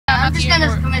I'm just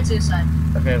gonna commit suicide.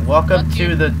 Okay, welcome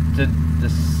to the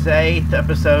 8th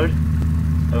episode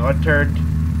of Unturned.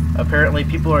 Apparently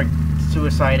people are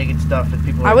suiciding and stuff, and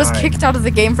people are I was dying. kicked out of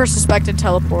the game for suspected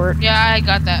teleport. Yeah, I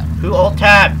got that. Who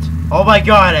alt-tabbed? Oh my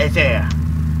god, Isaiah!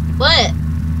 What?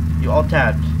 You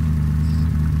alt-tabbed.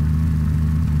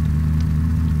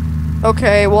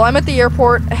 Okay, well, I'm at the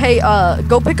airport. Hey,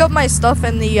 go pick up my stuff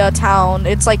in the town.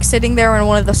 It's like sitting there in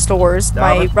one of the stores. No,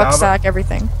 My but- rucksack,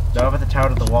 everything. No, I'm at the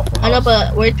town at the Waffle House. I know,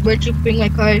 but where'd you bring my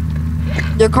card?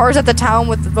 Your car's at the town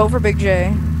with the vote for Big J.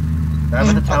 I'm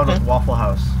at the town Okay. with Waffle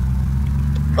House.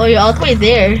 Oh, you're all the way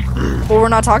there. Well, we're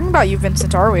not talking about you,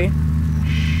 Vincent, are we?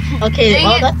 Okay, Dang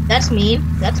well, it. that's mean.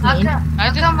 That's mean.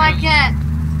 How come I can't?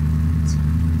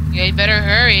 Yeah, you better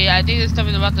hurry. I think this stuff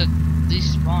is about to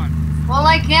despawn. Well,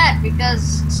 I can't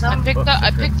because I some. picked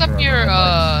up your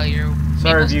Sorry, Maple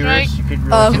Strike. viewers, you can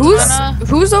really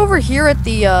Who's over here at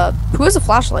the who has a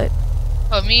flashlight?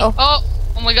 Oh, me? Oh.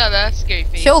 Oh my god, that's a scary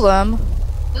face. Kill them.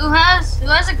 Who has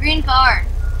a green card?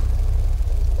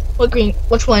 What green?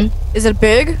 Which one? Is it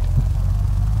big?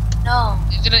 No,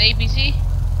 Is it an APC?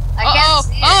 I can't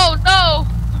see it. Oh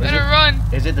no! Better run.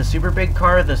 Is it the super big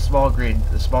car or the small green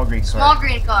Small car?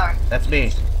 green car. That's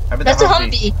me. I'm in That's the a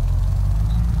Humvee.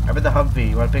 Humvee. I'm in the Humvee.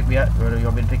 You wanna pick me up? You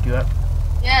want me to pick you up?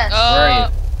 Yes. Where are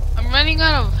you? I'm running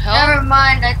out of health. Never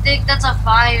mind. I think that's a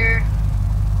fire.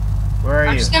 Where are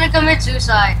I'm you? just gonna commit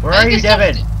suicide. Where are you,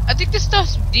 Devin? I think this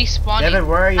stuff's despawning. Devin,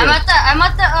 where are you? I'm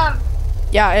at the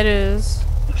Yeah, it is.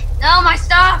 No, my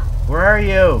stuff. Where are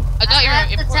you? I got I'm your at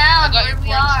the import- town I got where your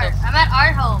we important are. stuff. I'm at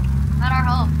our home. I'm at our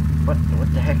home.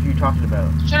 What the heck are you talking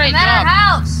about? Should I I'm at our drop?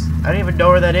 house. I don't even know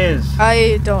where that is.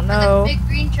 I don't Where know. the big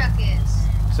green truck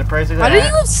is. Surprisingly, Why do you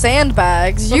have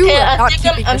sandbags? You Okay, are I not think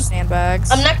keeping I'm- your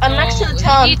sandbags. I'm next to the No,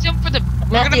 town. he needs them for the.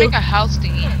 We're gonna Matthew. make a house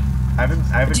thingy. I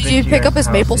haven't Did been you to pick your up his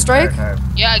house maple the entire strike?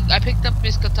 time. Yeah, I picked up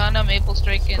his katana, maple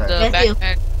strike, and the Matthew.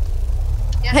 backpack.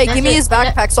 Yes, Hey, that's give me it. his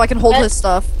backpack so I can hold his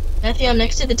stuff. Matthew, I'm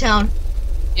next to the town.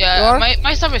 You Yeah, are?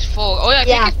 my stuff is full. Oh yeah,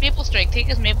 Yeah. take his maple strike. Take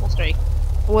his maple strike.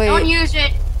 Don't Wait. use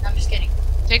it. I'm just kidding.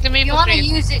 Take the If you maple want to strike.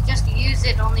 use it, just use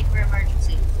it only for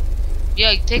emergency.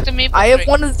 Yeah, take the maple I have strike.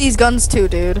 one of these guns too,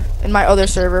 dude, in my other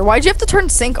server. Why'd you have to turn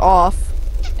sync off?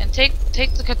 And take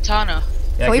the katana.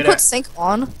 Yeah, Can we I coulda- put sync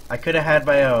on? I could have had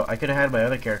my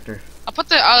other character.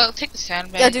 I'll take the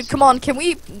sandbags. Yeah, dude, come on. Can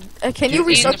we? Can you Dude,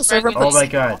 restart in the the server? and front Oh put my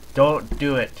sync god! on? Don't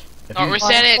do it. If Don't you,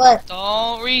 reset it. What?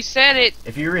 Don't reset it.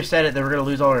 if you reset it, then we're gonna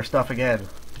lose all our stuff again.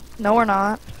 No, we're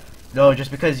not. No,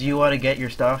 just because you want to get your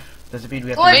stuff doesn't mean we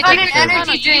have Oh, to. I Wait, found take an the energy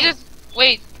katana. You drink. just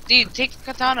wait, dude. Take the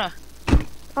katana.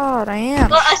 God, I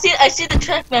am. Oh, I see the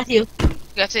truck, Matthew.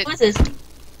 That's it. What is this?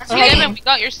 That's Okay. me. Devin, we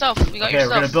got your stuff. We got Okay, your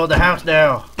we're gonna stuff. build a house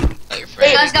now. Got your You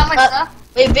friend. guys got my stuff?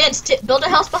 Wait, Vince, build a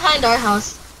house behind our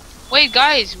house. Wait,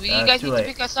 guys, you It's guys too need late. to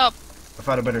pick us up. I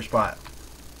found a better spot.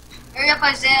 Hurry up,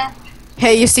 Isaiah.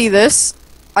 Hey, you see this?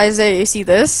 Isaiah, you see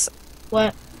this?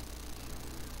 What?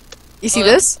 You see What?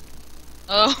 this?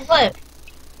 Oh, What?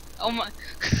 oh my.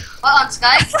 What, on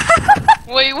Skype?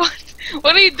 Wait, what?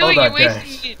 What are you doing? Hold on, You're guys.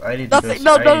 wasting it. I need to Nothing. go,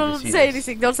 No, I no, need no, to don't see say this.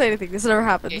 anything. Don't say anything. This never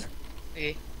happened.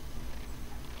 Okay.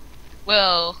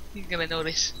 Well, he's gonna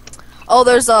notice. Oh,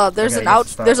 there's Okay, an I guess out.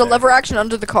 it's not There's a there. lever action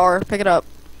under the car. Pick it up.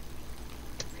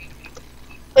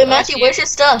 Wait, Matthew, Okay. where's your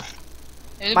stuff?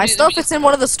 My stuff. It's in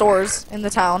one of the stores in the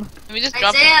town. Let me just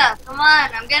drop it. Isaiah, come on.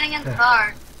 I'm getting in the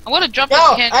car. I'm gonna drop No,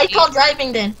 this can. I call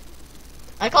driving then.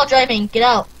 I call driving. Get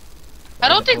out. I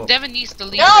don't think Devin needs to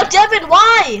leave. No, Devin,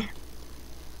 why?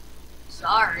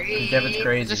 Sorry. Devin's There's a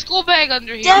crazy. school bag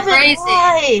under here. Devin, crazy.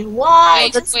 why? Why?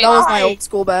 Wait, Just wait. That was my why? old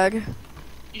school bag.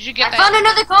 You should I get found that.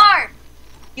 another car.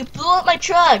 You blew up my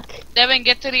truck. Devin,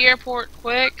 get to the airport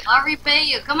quick. I'll repay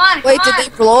you. Come on, Wait, come did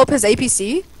on. they blow up his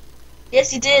APC?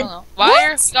 Yes, you did. Wire?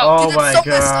 What? Go. Oh Dude, my that's so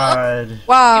messed up. god.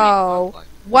 Wow.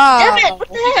 Wow. Devin, what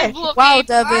the You heck? just blew up Wow, me.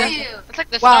 Where are Devin. you? It's like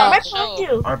the Wow. star I of the found show.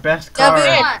 you. Our best car.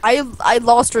 Devin, I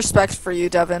lost respect for you,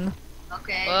 Devin.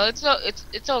 Okay. Well, it's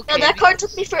okay. Yeah, that car because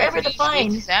took me forever to it's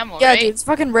find. Samo, Yeah, right? dude, it's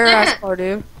fucking rare ass car,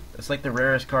 dude. It's like the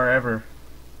rarest car ever.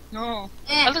 No,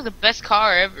 Eh. that's like the best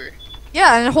car ever.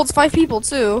 Yeah, and it holds 5 people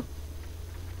too.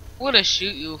 I'm gonna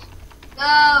shoot you.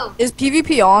 Go. Is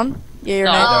PvP on? Yeah, or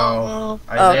No. no? Oh. No.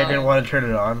 Isaiah Oh. didn't want to turn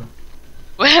it on.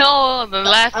 Well,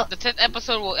 the 10th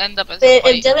episode will end up as a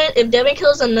Wait, fight. if Devin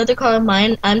kills another car of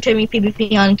mine, I'm turning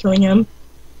PvP on and killing him.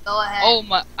 Go ahead. Oh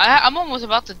my! I'm almost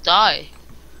about to die.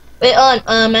 Wait,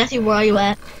 Matthew, where are you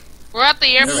at? We're at the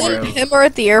Me airport. and him are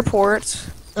at the airport.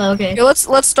 Oh, okay. Okay,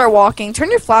 let's start walking. Turn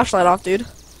your flashlight off, dude.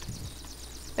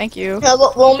 Thank you. Yeah,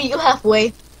 we'll meet you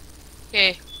halfway.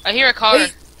 Okay, I hear a car.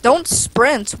 Wait, don't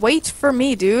sprint. Wait for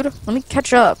me, dude. Let me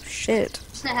catch up. Shit.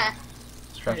 Scrap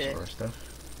store stuff.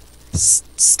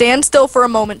 Stand still for a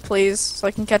moment, please, so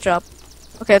I can catch up.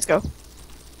 Okay, let's go.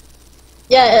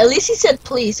 Yeah, at least he said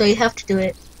please, so you have to do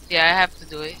it. Yeah, I have to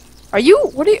do it. Are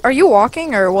you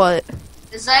walking or what?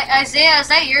 Is that Isaiah? Is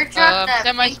that your truck? That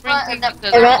Semi-sprint pink thing that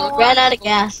because I I'm ran, holding ran a out of scope.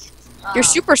 gas. You're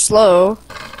super slow.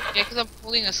 Yeah, because I'm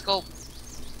holding a scope.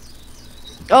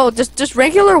 Oh, just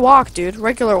regular walk, dude.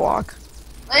 Regular walk.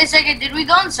 Wait a second. Did we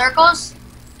go in circles?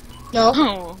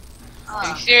 No. Are Oh.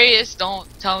 you serious? Don't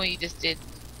tell me you just did.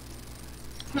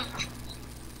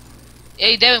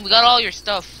 Hey, Devin, we got all your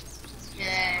stuff.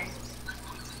 Yeah.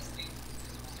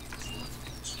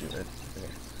 Stupid.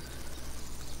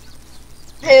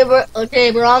 Hey,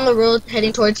 we're on the road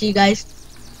heading towards you guys.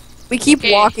 We keep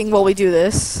Okay. walking while we do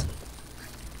this.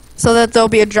 So that there'll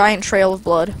be a giant trail of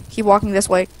blood. Keep walking this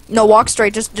way. No, walk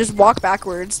straight. Just walk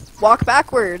backwards. Walk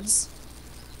backwards.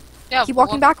 Yeah, Keep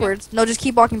walking backwards. No, just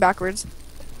keep walking backwards.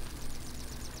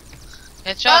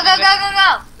 Headshot.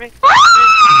 Go.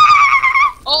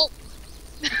 Oh,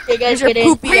 Hey guys, Here's your get in.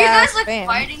 poopy Are you guys ass like fan.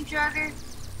 fighting each other?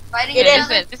 Fighting Get each in.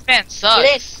 other? this man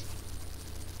sucks.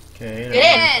 Okay,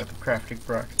 Get now in. the crafting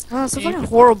block. Oh, so fucking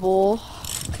horrible.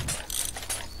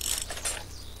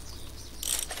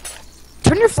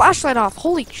 Turn your flashlight off.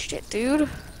 Holy shit, dude.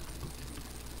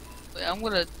 Wait, I'm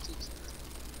gonna.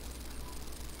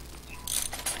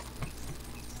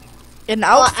 An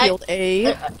Well, outfield,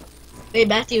 eh? Hey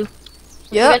Matthew.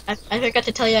 Yep. I forgot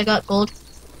to tell you I got gold.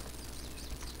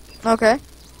 Okay.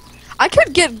 I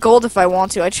could get gold if I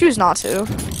want to. I choose not to.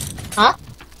 Huh?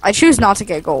 I choose not to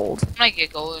get gold. I might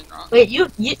get golden wrong. Wait, you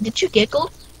did you get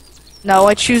gold? No,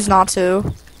 I choose not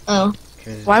to. Oh.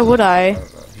 Why would I?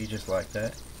 don't know. He just like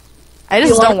that. I You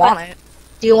just wanna don't want it.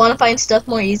 Do you want to find stuff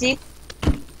more easy?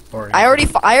 Or I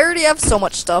already have so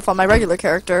much stuff on my regular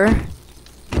character.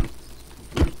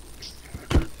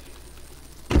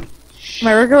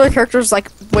 My regular character's like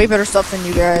way better stuff than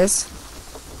you guys.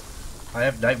 I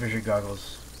have night vision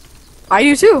goggles. I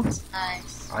do too.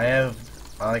 Nice. I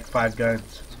like 5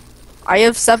 guns. I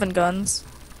have 7 guns.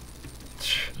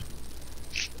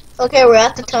 Okay, we're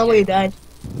at the town where you died.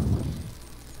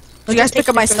 Did you guys pick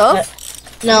up my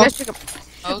stuff? No. You guys pick up...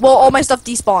 Oh, Well, all my stuff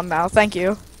despawned now. Thank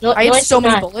you. No, I no, had it's so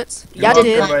many not. bullets. You're Yeah, I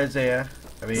welcome, did. Isaiah.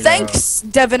 I mean, Thanks,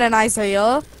 Devin and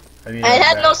Isaiah. I mean, I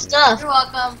had no Matthew. stuff. You're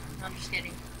welcome. No, I'm just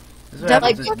kidding. This is what Devin,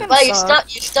 happens. fucking But your suck.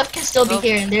 stuff can still be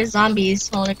here, and there's zombies.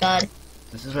 Oh my god.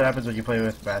 This is what happens when you play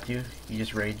with Matthew. He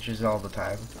just rages all the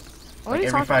time. What are Like you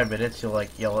every talking 5 minutes, he'll like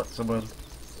yell at someone.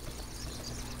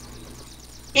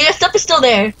 Yeah, your stuff is still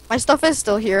there. My stuff is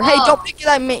still here. Hey, Oh.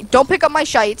 don't pick up my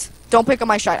shite. Don't pick up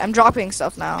my shite. I'm dropping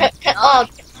stuff now. Come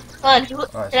on,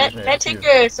 can I take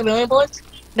your civilian bullets?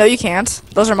 No, you can't.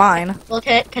 Those are mine. Well,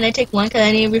 can I take one? Cause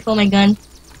I need to refill my gun.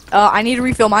 I need to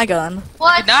refill my gun. you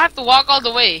What? did not have to walk all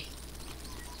the way.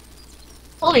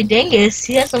 Holy dingus,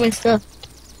 he has so much stuff.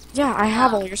 Yeah, I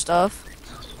have all your stuff.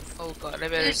 Oh god, I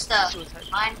better. Your stuff. suicide.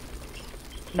 Mine.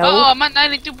 No. Oh, I'm at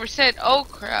 92%. Oh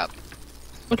crap.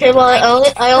 Okay, well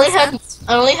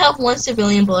I only have one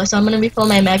civilian bullet, so I'm gonna refill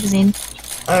my magazine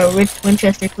or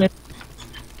Winchester clip.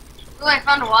 Ooh, I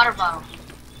found a water bottle.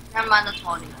 Never mind, that's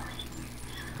 20.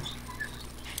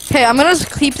 Hey, I'm gonna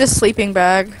keep this sleeping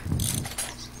bag.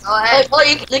 Go ahead.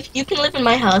 You can live in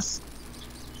my house.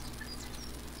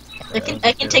 I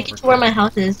can take you to where my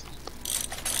house is.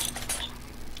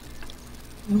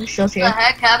 This shows What the here.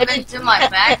 heck happened to my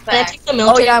Can I backpack? take the Oh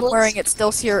military yeah, I'm bullets? wearing it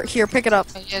still. Here, pick it up.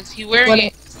 Yes, he wearing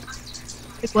it.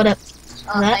 What up?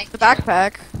 Oh, that? thank The you.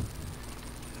 backpack.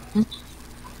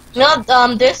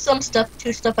 No, there's some stuff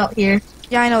out here.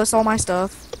 Yeah, I know. It's all my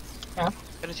stuff.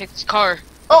 Better take this car.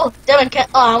 Oh, Devin,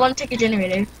 I want to take your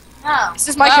generator. No. This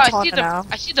is my Wow, katana now.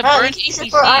 I see the Oh, burnt this is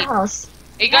for our APC. house.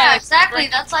 Hey Yeah, guys, exactly.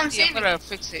 burnt That's why I'm APC, I'm saving. gonna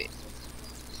fix it.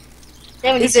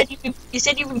 Devin, Is you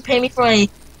said you would pay me for a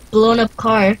blown up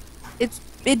car.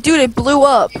 Dude, it blew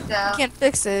up. Here you You go. can't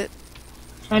fix it.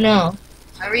 I know.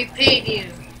 I repaid you.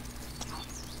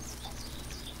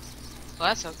 Oh,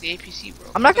 that's not the APC,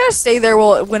 bro. I'm not gonna stay there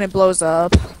when it blows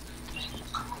up.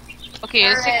 Okay,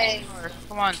 let's take Hooray. this car.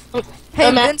 Come on.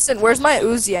 Hey, Matt. Vincent, where's my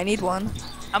Uzi? I need one.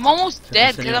 I'm almost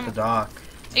dead Sitting because at the I'm. dock.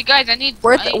 Hey guys, I need.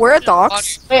 We're I at the- need we're at to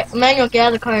docks. water. Wait, Manuel, get out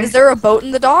of the car. Is there a boat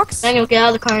in the docks? Manuel, get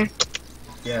out of the car.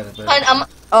 Yeah, the And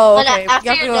Oh, and okay. after We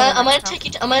have to you're go done, to I'm the gonna next take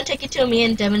you. I'm gonna take you to me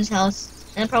and Devin's house,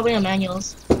 and probably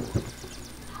Emmanuel's.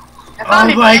 I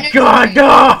found Oh a my generator. god, no!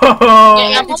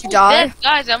 Yeah, I'm Did you almost die? dead,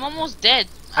 guys. I'm almost dead.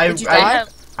 Did you die?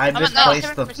 I at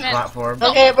misplaced the 97%. platform.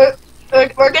 Okay,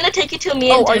 we're gonna take you to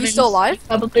me and Oh, are Devin's. you still alive?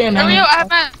 Probably Hurry Emmanuel's. up,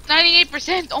 I'm at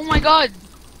 98%. Oh my god.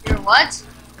 You're what?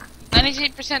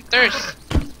 98% thirst.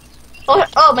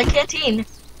 Oh, my canteen.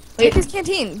 Take his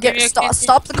canteen. Give me a canteen.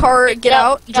 Stop the car. Get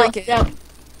out. Drink it. Get out.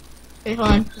 Wait, hold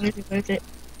on. Where is it?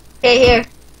 Okay, here.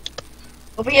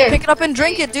 Over here. Pick it up and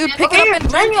drink it, dude. Pick it Over here, up and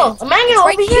drink Emmanuel. it. Emmanuel, It's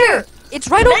right over here. It's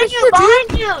right over Emmanuel, here, dude.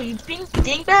 behind you. You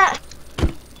dingbat.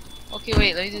 Okay,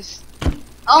 wait, let me just.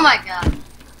 Oh my god.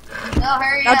 No,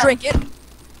 hurry Now up. drink it.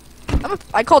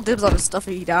 I call dibs on his stuff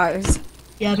if he dies.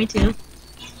 Yeah, me too.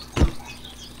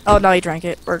 Oh, no, he drank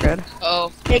it. We're good.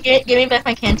 Oh, Hey, give me back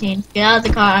my canteen. Get out of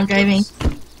the car. I'm driving.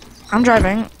 I'm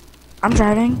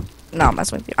driving. No, I'm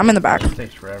messing with you. I'm in the back. It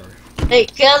takes forever. Hey,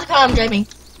 get out of the car. I'm driving.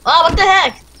 Oh, what the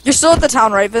heck? You're still at the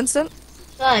town, right, Vincent?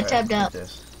 God, I Alright, tabbed get out.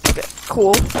 this.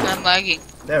 Cool. I'm lagging.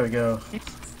 There we go.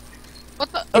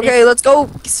 What the? Okay, let's go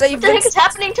save What the heck is Vincent.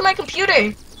 happening to my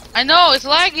computer? I know, it's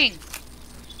lagging.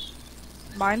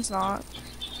 Mine's not.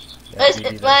 Yeah, you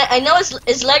need it. I know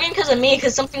it's lagging because of me,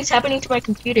 because something's happening to my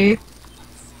computer.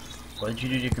 What did you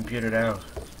do to your computer now?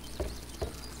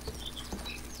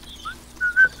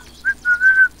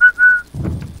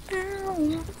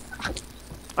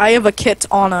 I have a kit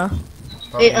on a.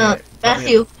 Hey,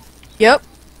 Matthew, Yep.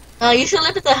 you should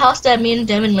live at the house that me and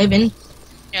Devin live in.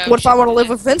 Yeah, What if I want to live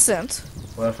with Vincent?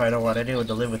 What if I don't want anyone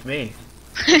to live with me?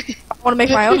 I want to make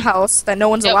my own house that no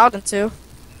one's Yep. allowed into.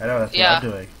 I know, that's Yeah. what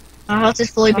I'm doing. Our house is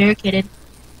fully barricaded.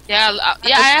 Yeah, I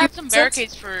have some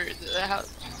barricades for the house.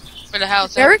 For the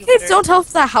house. Barricades don't help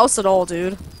the house at all,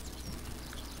 dude.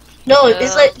 No,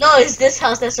 it's this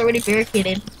house that's already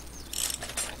barricaded.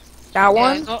 That Yeah,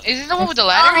 one? is this the one with the Oh,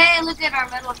 ladder? hey, look at our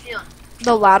metal shield.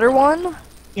 The ladder one?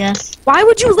 Yes. Why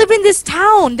would you live in this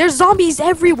town? There's zombies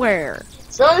everywhere.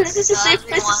 So this is a safe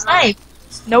place to snipe.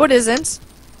 No, it isn't.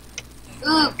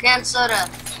 Ooh, canned soda.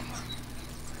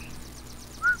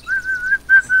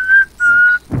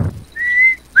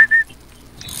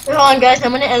 Hold on, guys.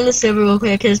 I'm gonna end the server real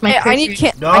quick because my Hey, cursor. I need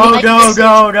can. No, I need no,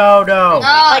 no, no, no.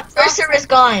 My No, cursor is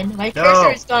gone. My No.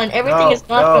 cursor is gone. Everything no, is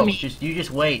gone no. from me. You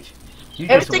just wait. You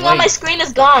Everything just wait. on my screen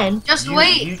is gone. just you,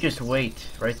 wait. You just wait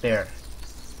right there.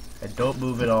 And don't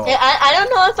move at all. Hey, I don't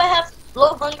know if I have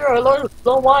low hunger or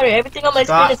low water. Everything on my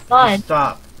Stop. screen is gone. Just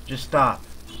stop. Just stop.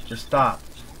 Just stop.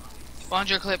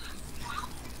 Bonjour clip.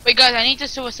 Wait, guys, I need to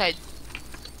suicide.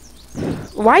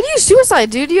 Why do you suicide,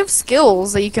 dude? You have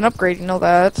skills that you can upgrade. You know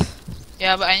that.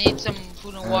 Yeah, but I need some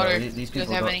food and water. These You guys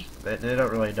people have don't, any? they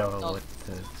don't really know No. what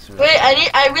to Wait,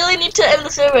 I really need to end the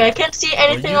server. I can't see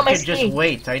anything you on my can just screen.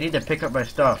 wait. I need to pick up my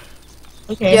stuff.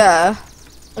 Okay. Yeah.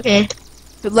 Okay.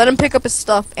 But let him pick up his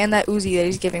stuff and that Uzi that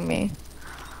he's giving me.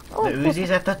 Oh, The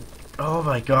Uzi's at the... Oh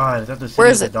my god, it's at the city Where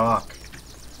of is the it? dock.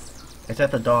 It's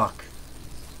at the dock.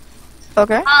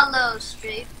 Okay. Hello,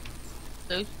 Street.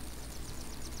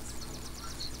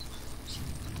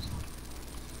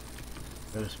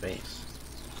 No space.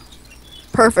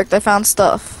 Perfect. I found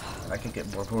stuff. I can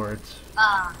get more boards.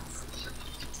 Ah.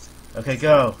 Okay,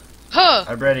 go. Huh!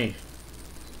 I'm ready.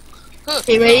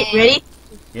 Okay, ready?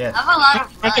 Yes. I have a lot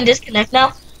of I can blood. disconnect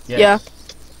now? Yes.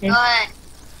 Go ahead.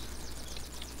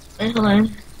 Wait, hold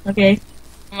on. Okay.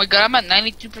 Oh my god, I'm at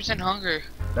 92% hunger.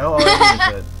 No, all I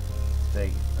need is a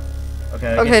thing.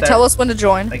 Okay, Okay, tell us when to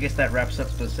join. I guess that wraps up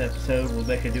this episode. We'll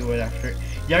make a new one after.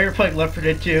 Yeah, you're playing Left 4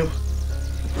 Dead 2.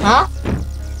 Huh?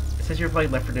 It says you're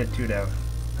playing Left 4 Dead 2 now.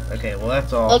 Okay, well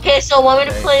that's all. Okay, so want me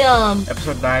to Okay. play,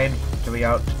 Episode 9 coming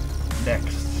out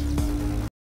next.